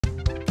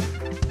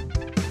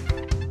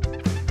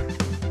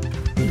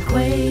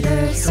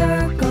Equator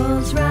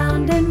circles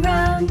round and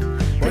round,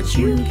 but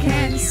you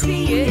can't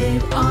see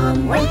it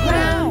on the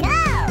ground.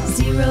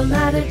 Zero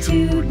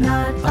latitude,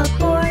 not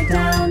up or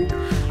down.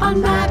 On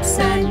maps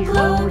and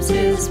globes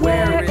is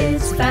where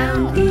it's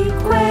found.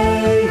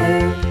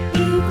 Equator,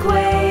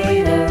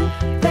 equator,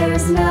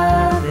 there's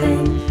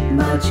nothing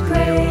much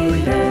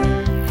greater.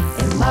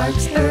 It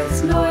marks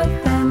Earth's north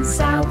and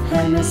south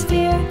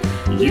hemisphere.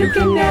 You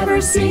can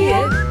never see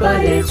it,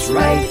 but it's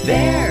right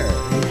there.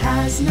 It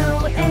has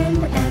no end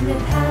and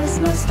it has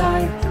no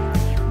start,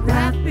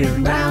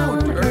 wrapping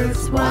round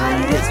Earth's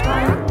widest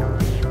part.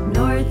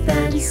 North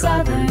and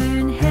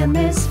southern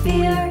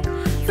hemisphere,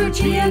 for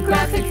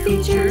geographic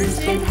features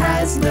it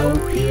has no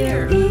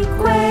peer.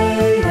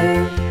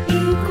 Equator,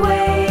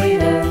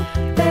 equator,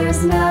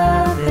 there's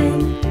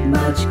nothing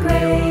much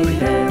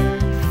greater.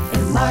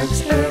 It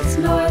marks Earth's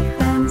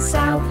north and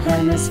south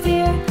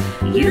hemisphere.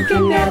 You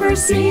can never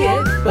see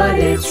it, but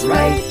it's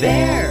right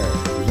there.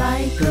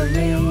 Like a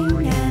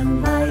ring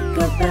and like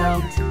a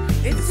belt,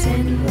 it's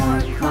in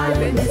warm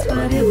climates,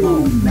 but it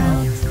won't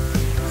melt.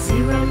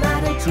 Zero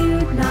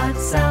latitude, not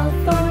south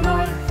or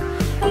north.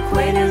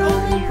 Equator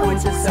only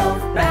points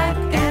itself back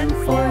and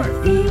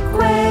forth.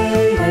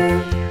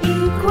 Equator,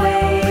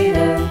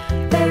 equator,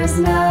 there's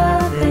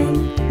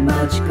nothing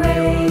much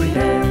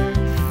greater.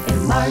 It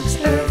marks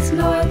Earth's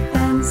north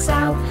and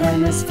south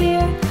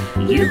hemisphere.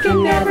 You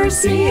can never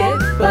see it,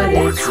 but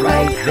it's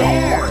right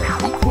there.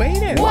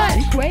 Equator. What?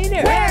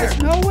 Equator. Where? It's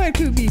nowhere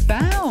to be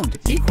found.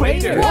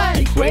 Equator. What?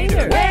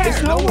 Equator. Where?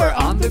 It's nowhere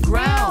on the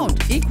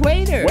ground.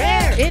 Equator.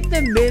 Where? In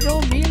the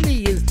middle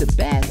really is the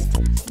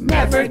best.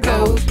 Never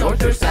goes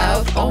north or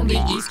south, only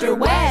east or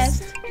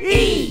west.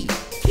 E-Q-U-A-T-O-R-E.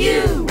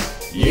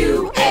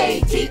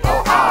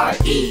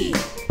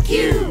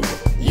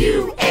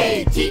 Q-U-A-T-O-R-E.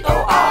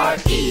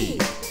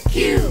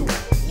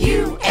 Q-U-A-T-O-R-E.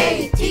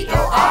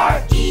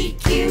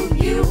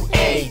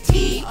 Q-U-A-T-O-R.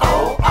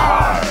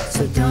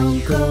 So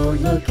don't go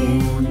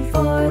looking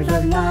for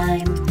the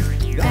line.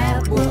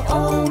 That will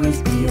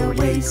always be a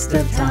waste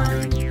of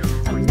time.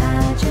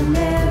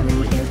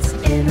 Imaginary, it's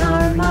in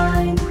our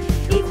mind.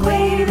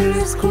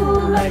 Equator's cool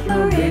like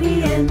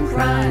meridian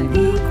prime.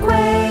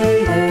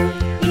 Equator,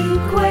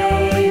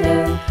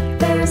 equator,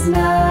 there's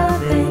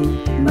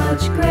nothing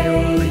much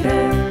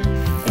greater.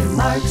 It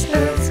marks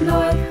Earth's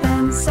north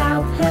and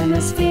south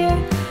hemisphere.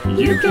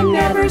 You can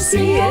never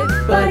see it,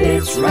 but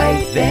it's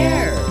right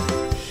there.